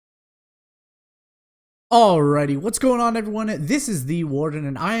Alrighty, what's going on everyone? This is the Warden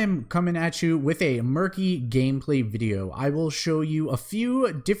and I am coming at you with a Murky gameplay video. I will show you a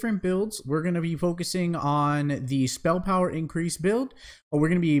few different builds. We're going to be focusing on the spell power increase build. We're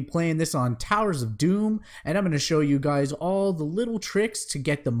going to be playing this on Towers of Doom, and I'm going to show you guys all the little tricks to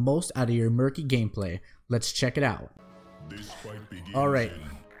get the most out of your Murky gameplay. Let's check it out. Alright,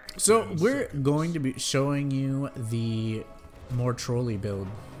 so we're going to be showing you the more trolley build.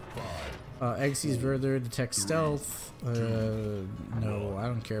 Egg sees further, detect stealth. No, I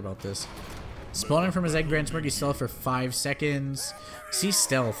don't care about this. Spawning from his egg grants Murky stealth for 5 seconds. See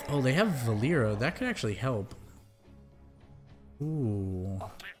stealth. Oh, they have Valera. That could actually help. Ooh.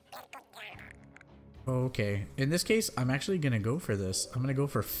 Okay. In this case, I'm actually gonna go for this. I'm gonna go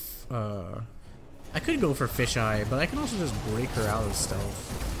for. I could go for fisheye, but I can also just break her out of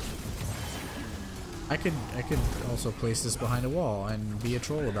stealth. I could also place this behind a wall and be a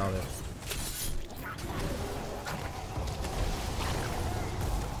troll about it.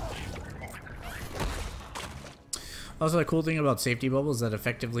 Also, the cool thing about safety bubbles is that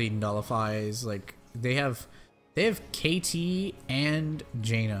effectively nullifies, like, they have KT and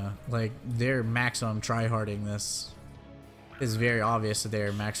Jaina. Like, they're maximum tryharding this. It's very obvious that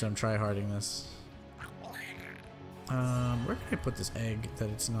they're maximum tryharding this. Where can I put this egg that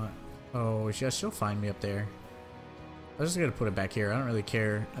it's not? Oh, yes, she'll find me up there. I'm just gonna put it back here. I don't really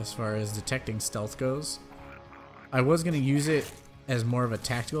care as far as detecting stealth goes. I was gonna use it as more of a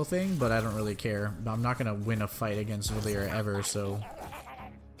tactical thing, but I don't really care. I'm not gonna win a fight against Valera ever, so.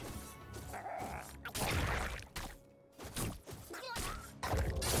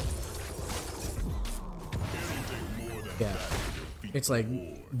 Yeah. It's like,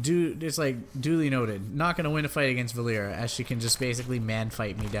 dude, it's like duly noted. Not gonna win a fight against Valera, as she can just basically man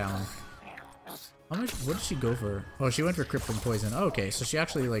fight me down. How much? What did she go for? Oh, she went for crippling poison. Oh, okay, so she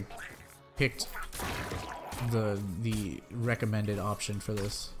actually like picked the recommended option for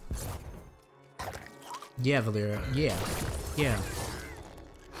this. Yeah, Valera. Yeah. Yeah.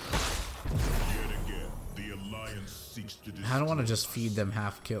 I don't want to just feed them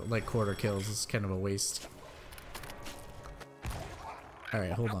half kill, like quarter kills. It's kind of a waste.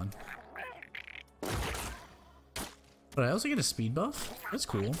 Alright, hold on. But I also get a speed buff? That's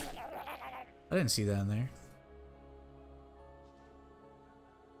cool. I didn't see that in there.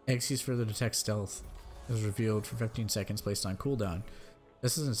 Egg sees further detect stealth. Is revealed for 15 seconds, placed on cooldown.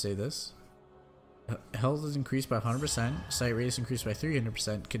 This doesn't say this. Health is increased by 100%. Sight rate is increased by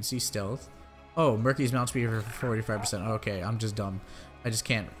 300%. Can see stealth. Oh, Murky's mount speed for 45%. Okay, I'm just dumb. I just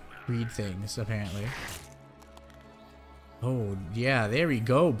can't read things, apparently. Oh, yeah, there we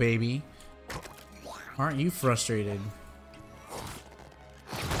go, baby. Aren't you frustrated?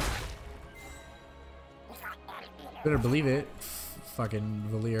 Better believe it. Fucking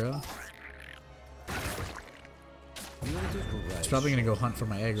Valera. It's probably gonna go hunt for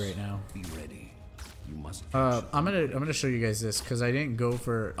my egg right now. I'm gonna show you guys this because I didn't go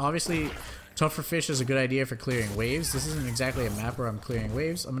for. Obviously, tough for fish is a good idea for clearing waves. This isn't exactly a map where I'm clearing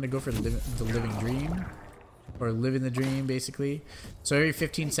waves. I'm gonna go for the living dream, or live in the dream, basically. So every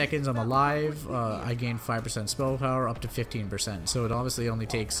 15 seconds I'm alive, I gain 5% spell power up to 15%. So it obviously only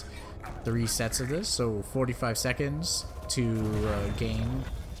takes 3 sets of this, so 45 seconds to gain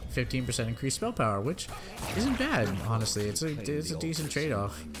 15% increased spell power, which isn't bad, honestly. It's a decent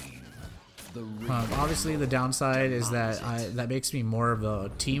trade-off. Obviously, the downside is that that makes me more of a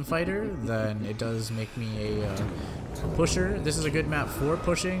team fighter than it does make me a pusher. This is a good map for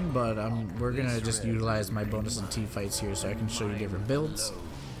pushing, but we're gonna just utilize my bonus in team fights here, so I can show you different builds.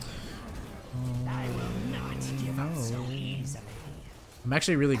 No. I'm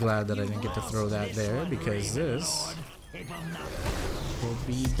actually really glad that I didn't get to throw that there, because this will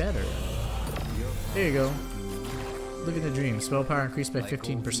be better. There you go. Living the dream. Spell power increased by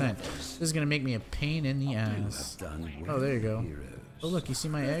 15%. This is gonna make me a pain in the ass. Oh, there you go. Oh, look, you see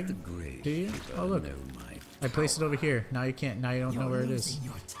my egg? Do you? Oh, look. I placed it over here. Now you can't. Now you don't know where it is.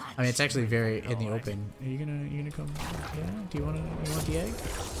 I mean, it's actually very in the open. Are you gonna come? Yeah. Do you want the egg?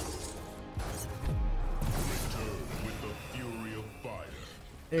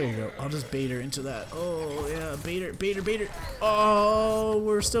 There you go. I'll just bait her into that. Oh, yeah. Bait her. Oh,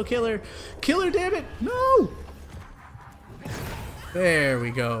 we're still killer. Killer, damn it. No. There we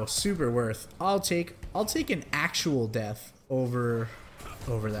go. Super worth. I'll take an actual death over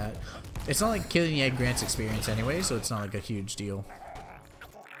that. It's not like killing the egg grants experience anyway, so it's not like a huge deal.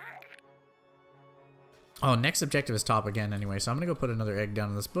 Oh, next objective is top again anyway, so I'm gonna go put another egg down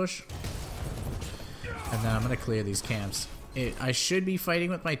in this bush. And then I'm gonna clear these camps. I should be fighting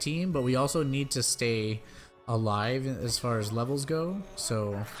with my team, but we also need to stay alive as far as levels go,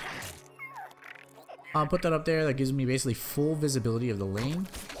 so I'll put that up there. That gives me basically full visibility of the lane.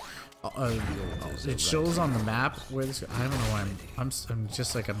 It shows on the map where this. I don't know why I'm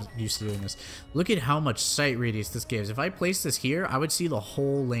just like I'm used to doing this. Look at how much sight radius this gives. If I place this here, I would see the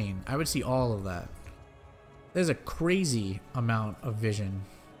whole lane. I would see all of that. There's a crazy amount of vision.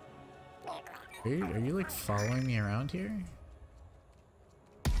 Are you like following me around here?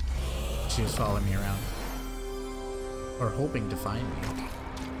 She was following me around, or hoping to find me.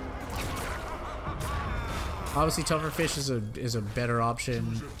 Obviously, tougher fish is a better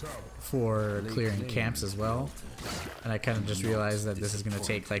option for clearing camps as well. And I kind of just realized that this is going to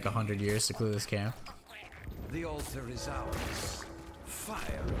take like 100 years to clear this camp. The altar is ours.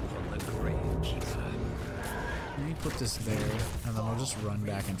 Fire upon the grave keeper. Let me put this there, and then I'll just run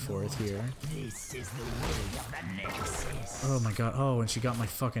back and forth here. This is the way of the Nexus. Oh my god! Oh, and she got my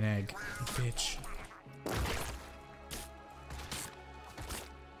fucking egg, bitch.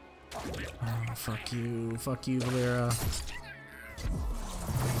 Oh, fuck you, Valera.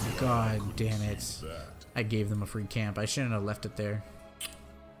 God damn it. I gave them a free camp. I shouldn't have left it there.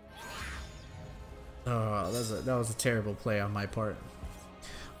 Oh, that was a terrible play on my part.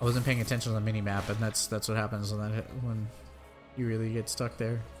 I wasn't paying attention to the mini-map, and that's what happens when you really get stuck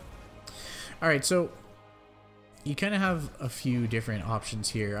there. Alright, so you kind of have a few different options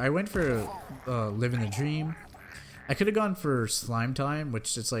here. I went for Living the Dream. I could have gone for Slime Time,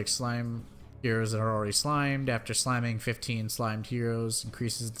 which is like slime heroes that are already slimed. After sliming 15 slimed heroes,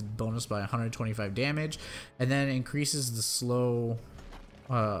 increases the bonus by 125 damage, and then increases the slow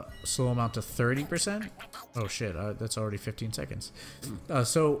amount to 30%. Oh shit, that's already 15 seconds.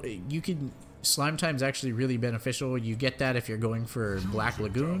 So you can, Slime Time is actually really beneficial. You get that if you're going for Black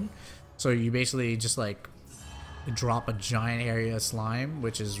Lagoon. So you basically just like drop a giant area of slime,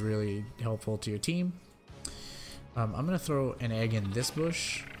 which is really helpful to your team. I'm gonna throw an egg in this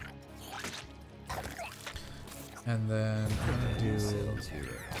bush, and then I'm gonna do,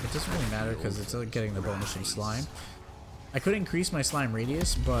 it doesn't really matter because it's like getting the bonus from slime. I could increase my slime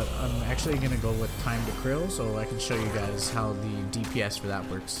radius, but I'm actually gonna go with time to krill so I can show you guys how the DPS for that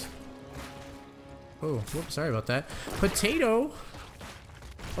works. Oh, whoops, sorry about that. Potato!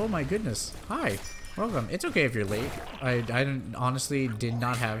 Oh my goodness. Hi. Welcome. It's okay if you're late. I honestly did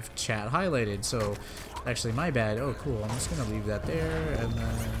not have chat highlighted, so actually my bad. Oh cool, I'm just gonna leave that there and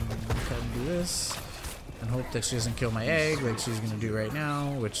then kind of do this and hope that she doesn't kill my egg like she's gonna do right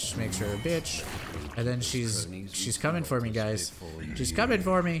now, which makes her a bitch. And then she's coming for me, guys. She's coming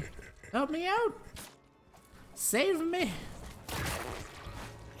for me. Help me out. Save me.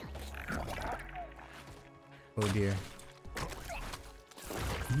 Oh dear.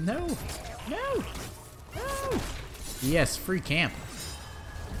 No. No. No. Yes, free camp.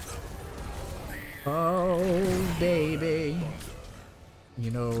 Oh, baby. You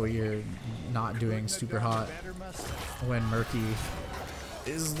know you're not doing super hot when Murky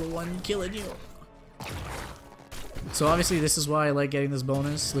is the one killing you. So obviously this is why I like getting this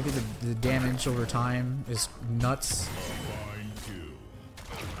bonus. Look at the damage over time is nuts.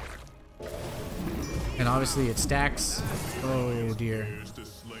 And obviously it stacks. Oh dear.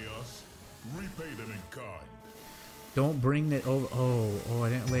 Don't bring it over. Oh, I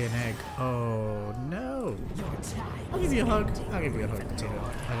didn't lay an egg. Oh no. I'll give you a hug. I'll give you a hug,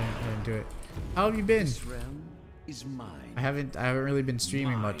 Potato. I didn't do it. How have you been? I haven't really been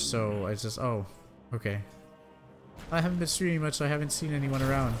streaming much, so it's just, oh, okay. I haven't been streaming much, so I haven't seen anyone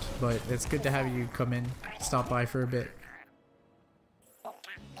around, but it's good to have you come in, stop by for a bit.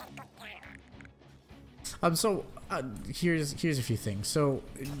 Here's a few things. So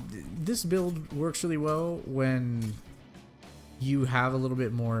this build works really well when you have a little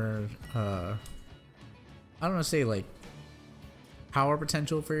bit more I don't want to say like power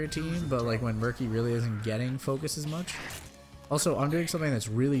potential for your team, but like when Murky really isn't getting focus as much. Also, I'm doing something that's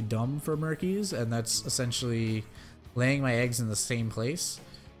really dumb for Murkies, and that's essentially laying my eggs in the same place.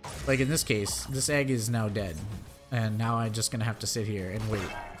 Like in this case, this egg is now dead, and now I'm just gonna have to sit here and wait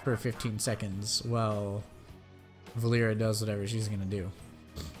for 15 seconds while Valera does whatever she's gonna do.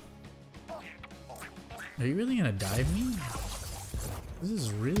 Are you really gonna dive me? This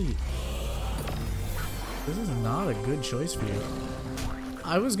is not a good choice for you.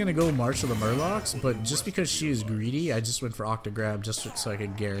 I was gonna go March of the Murlocs, but just because she is greedy, I just went for Octograb just so I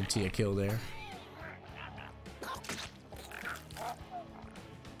could guarantee a kill there.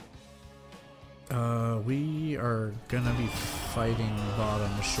 We are gonna be fighting bottom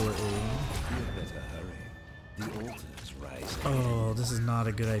shortly. Oh, this is not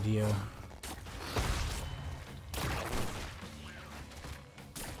a good idea.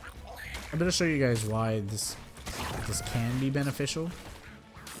 I'm gonna show you guys why this can be beneficial.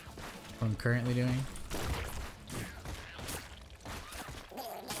 What I'm currently doing.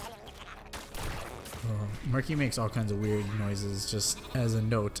 Murky makes all kinds of weird noises, just as a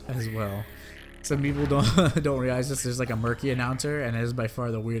note as well. Some people don't don't realize this. There's like a Murky announcer, and it is by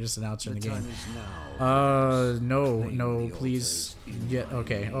far the weirdest announcer in the game. No, please. Yeah,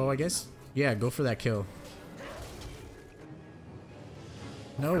 okay. Oh, I guess. Yeah, go for that kill.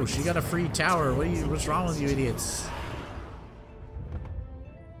 No, she got a free tower. What's wrong with you idiots?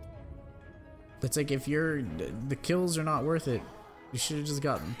 That's like if the kills are not worth it, you should have just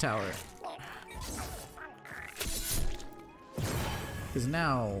gotten the tower. Because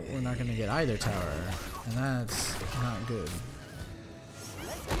now we're not gonna get either tower, and that's not good.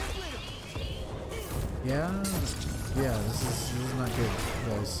 Yeah, this is not good,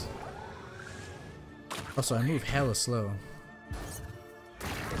 guys. Also, I move hella slow.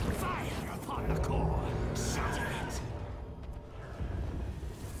 Fire upon the core. Shatter it.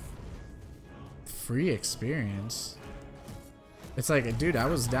 Free experience. It's like, dude, I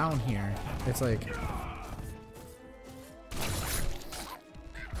was down here. It's like.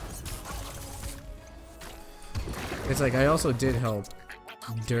 It's like I also did help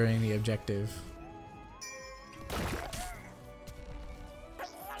during the objective.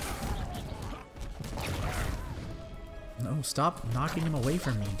 No, stop knocking him away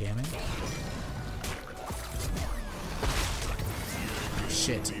from me, damn it.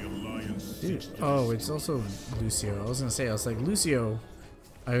 Shit. Dude, oh, it's also Lucio. I was gonna say, I was like, Lucio.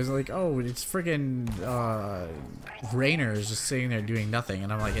 I was like, oh, it's freaking Rainer is just sitting there doing nothing,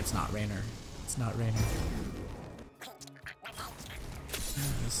 and I'm like, it's not Rainer. It's not Rainer.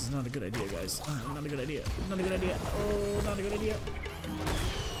 This is not a good idea, guys. Oh, not a good idea. Not a good idea. Oh, not a good idea.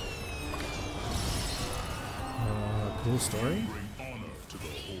 Cool story.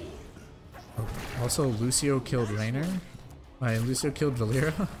 Oh, also, Lucio killed Rainer. Lucio killed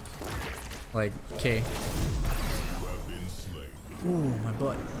Valera. Like, okay. Ooh, my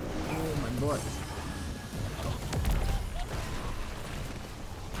butt. Oh, my butt.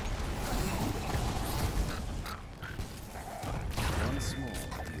 Once more,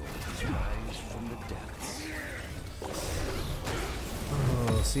 the orcs rise from the depths.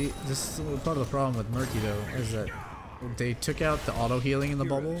 Oh, see, this is part of the problem with Murky though, is that they took out the auto healing in the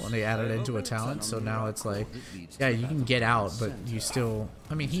bubble and they added it into a talent, so now it's like, yeah, you can get out, but you still,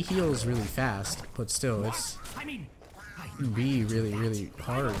 I mean, he heals really fast, but still, it can be really, really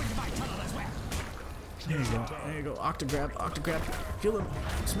hard. There you go, there you go, Octograb, Octograb, kill him,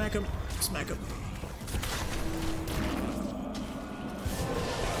 smack him, smack him.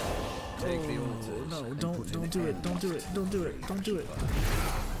 Take the altars. No, don't do it, don't do it, don't do it, don't do it.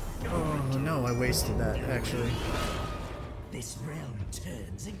 Oh no, I wasted that, actually. This realm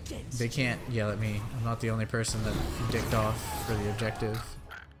turns against. They can't yell at me. I'm not the only person that dicked off for the objective.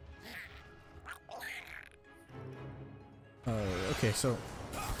 Okay, so.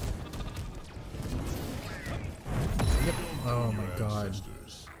 Yep. Oh my god.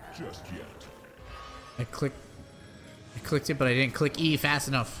 I clicked it, but I didn't click E fast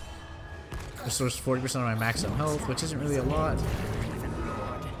enough. Restores 40% of my maximum health, which isn't really a lot.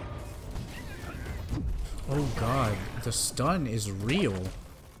 Oh god, the stun is real.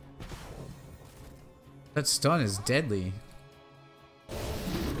 That stun is deadly.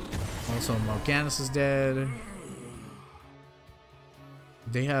 Also, Morganus is dead.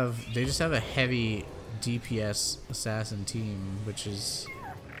 They just have a heavy DPS assassin team, which is.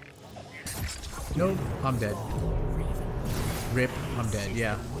 Nope, I'm dead. Rip, I'm dead.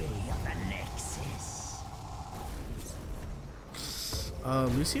 Yeah.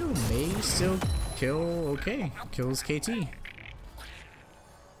 Lucio may still kill. Okay, kills KT.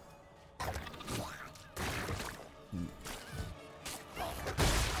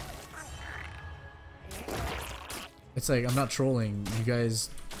 It's like, I'm not trolling you guys.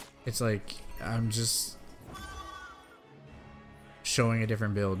 It's like, I'm just showing a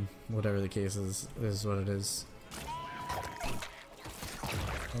different build. Whatever the case is what it is.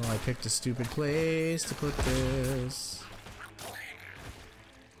 Oh, I picked a stupid place to put this.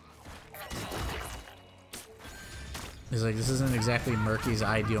 It's like, this isn't exactly Murky's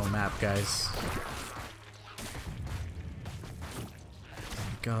ideal map, guys.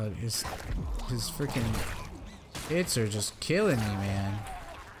 God, his freaking hits are just killing me, man.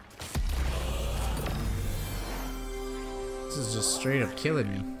 This is just straight up killing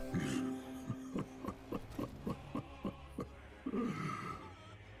me.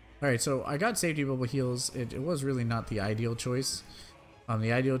 Alright, so I got safety bubble heals. It was really not the ideal choice.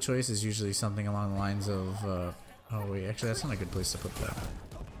 The ideal choice is usually something along the lines of oh wait, actually that's not a good place to put that.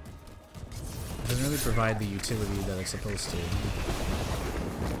 It doesn't really provide the utility that it's supposed to.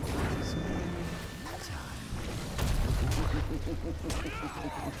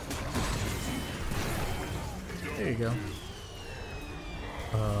 There you go.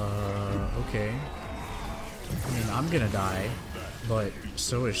 Okay. I mean, I'm gonna die, but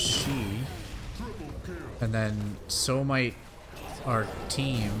so is she. And then so might our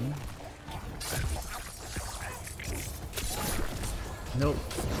team. Nope.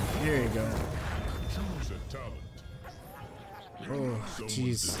 There you go. Oh,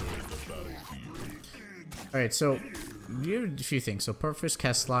 jeez. Alright, so you have a few things. So Purpose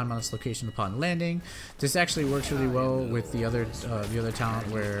cast slime on its location upon landing. This actually works really well with the other talent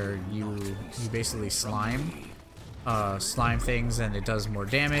where you basically slime things and it does more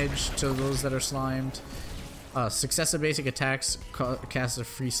damage to those that are slimed. Successive basic attacks cast a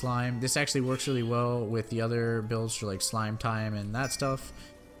free slime. This actually works really well with the other builds for like slime time and that stuff.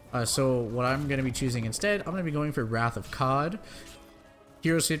 So what I'm going to be choosing instead, I'm going to be going for Wrath of Cod.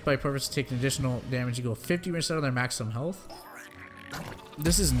 Heroes hit by Purpose take an additional damage equal 50% of their maximum health.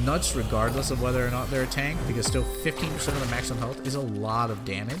 This is nuts regardless of whether or not they're a tank, because still 15% of the maximum health is a lot of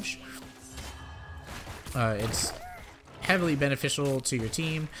damage. It's heavily beneficial to your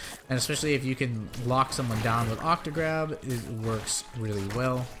team, and especially if you can lock someone down with Octograb, it works really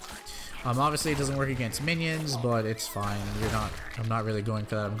well. Obviously it doesn't work against minions, but it's fine. I'm not really going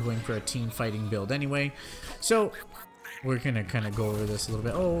for that. I'm going for a team fighting build anyway. So we're gonna kind of go over this a little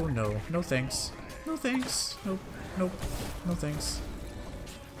bit. Oh no, no thanks. No thanks. Nope, nope, no thanks.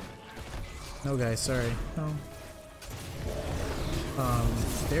 No guys, sorry. No.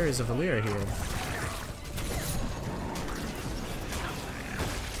 There is a Valera here.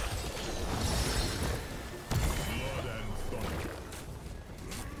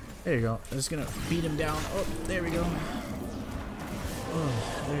 There you go. I'm just gonna beat him down. Oh, there we go.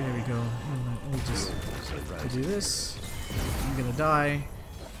 Oh, there we go. Let me just do this. I'm gonna die.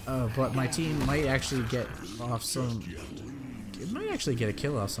 But my team might actually get off some... It might actually get a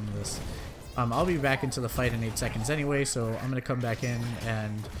kill off some of this. I'll be back into the fight in 8 seconds anyway, so I'm gonna come back in,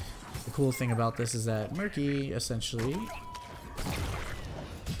 and the cool thing about this is that Murky essentially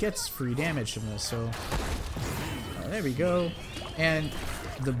gets free damage from this, so there we go. And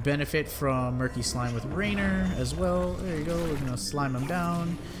the benefit from Murky Slime with Rainer as well. There you go, we're gonna slime him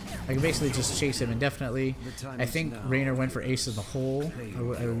down. I can basically just chase him indefinitely. I think Rainer went for Ace in the Hole.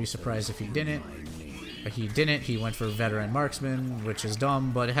 I would be surprised if he didn't. But he didn't. He went for Veteran Marksman, which is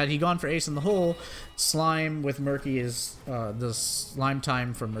dumb. But had he gone for Ace in the Hole, Slime with Murky is... the slime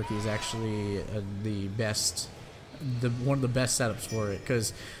time from Murky is actually the best... one of the best setups for it.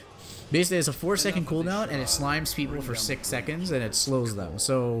 Because basically it's a 4-second cooldown and it slimes people for 6 seconds and it slows them.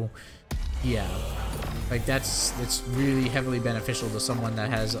 So, yeah. Like it's really heavily beneficial to someone that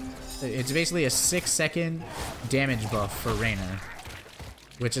has... It's basically a 6-second damage buff for Rainer.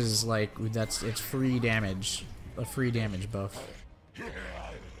 Which is like, it's free damage. A free damage buff.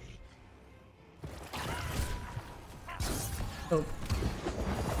 Oh.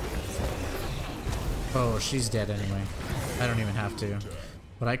 Oh, she's dead anyway. I don't even have to.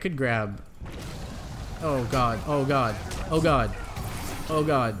 But I could grab... Oh god, oh god, oh god. Oh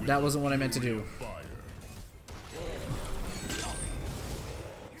god, that wasn't what I meant to do.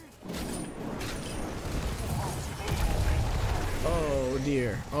 Oh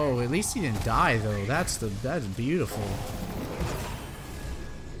dear. Oh, at least he didn't die though. That's beautiful.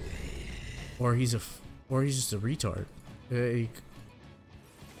 Or he's just a retard. Oh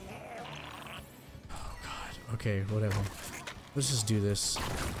god. Okay, whatever. Let's just do this.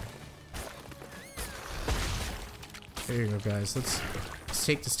 There you go, guys. Let's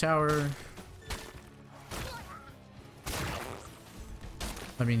take this tower.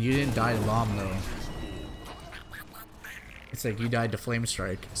 I mean, you didn't die to Lom though. It's like you died to Flame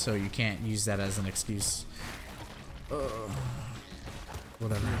Strike, so you can't use that as an excuse.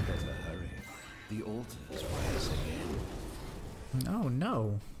 Whatever. The altars rise again. Oh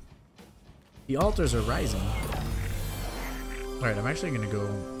no. The altars are rising. Alright, I'm actually gonna go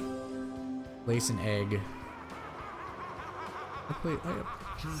place an egg.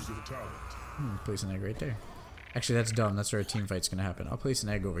 Place an egg right there. Actually, that's dumb. That's where a team fight's gonna happen. I'll place an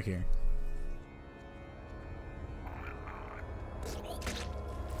egg over here.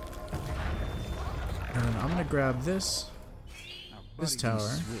 And then I'm gonna grab this tower.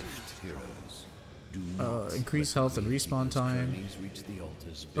 Increase health and respawn time.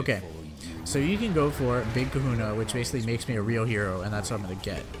 Okay, so you can go for Big Kahuna, which basically makes me a real hero, and that's what I'm gonna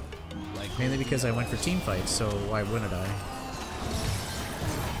get. Mainly because I went for team fights, so why wouldn't I?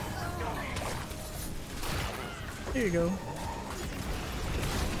 There you go.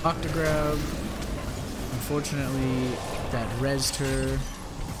 Octograb. Unfortunately, that rezzed her.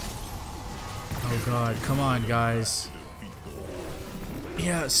 Oh god, come on guys.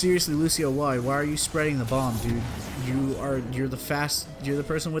 Yeah, seriously, Lucio, why? Why are you spreading the bomb, dude? You're the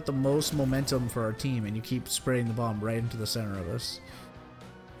person with the most momentum for our team, and you keep spreading the bomb right into the center of us.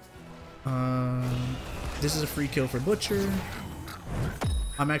 This is a free kill for Butcher.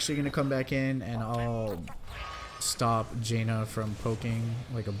 I'm actually gonna come back in and I'll stop Jaina from poking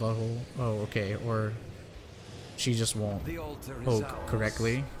like a butthole. Oh, okay, or she just won't poke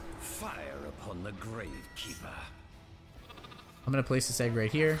correctly. Fire upon the Gravekeeper. I'm gonna place this egg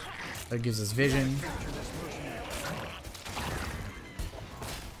right here. That gives us vision.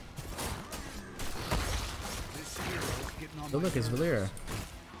 Oh look, it's Valera.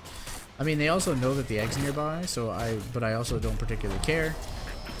 I mean, they also know that the egg's nearby, but I also don't particularly care.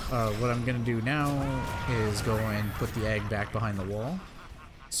 What I'm gonna do now is go and put the egg back behind the wall,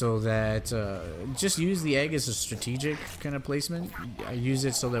 so that just use the egg as a strategic kind of placement. I use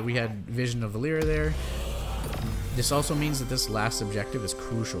it so that we had vision of Valera there. This also means that this last objective is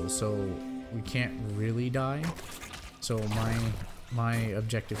crucial, so we can't really die. So my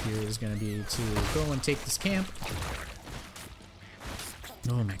objective here is going to be to go and take this camp.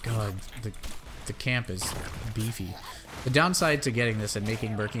 Oh my god, the camp is beefy. The downside to getting this and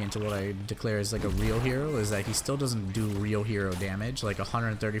making Murky into what I declare is like a real hero is that he still doesn't do real hero damage, like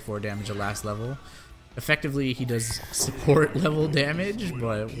 134 damage at last level. Effectively, he does support level damage,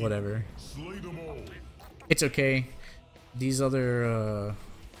 but whatever. It's okay. These other,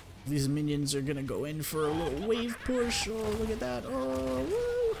 these minions are gonna go in for a little wave push. Oh, look at that. Oh,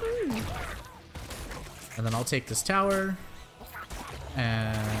 woo-hoo. And then I'll take this tower,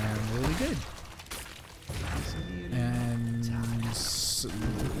 and we'll be good. And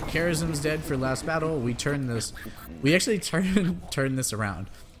Karazim's dead for last battle. We actually turn this around.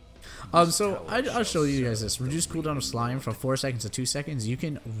 So I'll show you guys this. Reduce cooldown of slime from 4 seconds to 2 seconds. You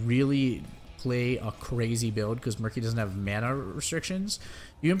can really play a crazy build because Murky doesn't have mana restrictions.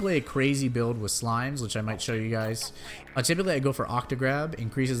 You can play a crazy build with slimes, which I might show you guys. Typically I go for Octograb,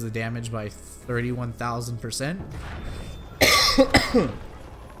 increases the damage by 31,000%.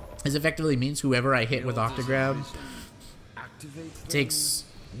 This effectively means whoever I hit with Octograb takes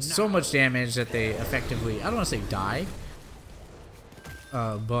so much damage that they effectively, I don't want to say die,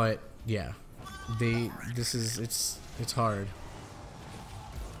 but yeah, it's hard.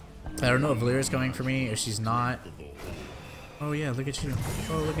 I don't know if Valera's coming for me, if she's not. Oh yeah, look at you.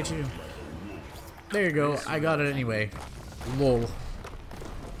 Oh, look at you. There you go. I got it anyway. Lol.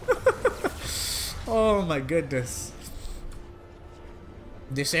 Oh my goodness.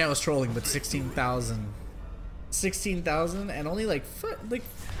 They say I was trolling, but 16,000. 16,000 and only like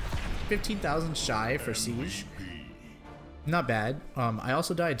 15,000 shy for Siege. Not bad. I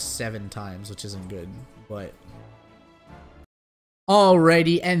also died 7 times, which isn't good, but...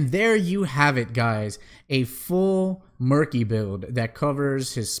 Alrighty, and there you have it, guys. A full Murky build that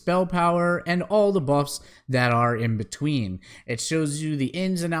covers his spell power and all the buffs that are in between. It shows you the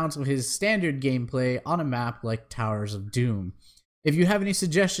ins and outs of his standard gameplay on a map like Towers of Doom. If you have any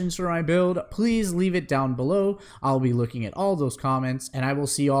suggestions for my build, please leave it down below. I'll be looking at all those comments, and I will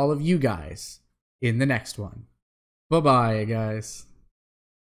see all of you guys in the next one. Bye-bye, guys.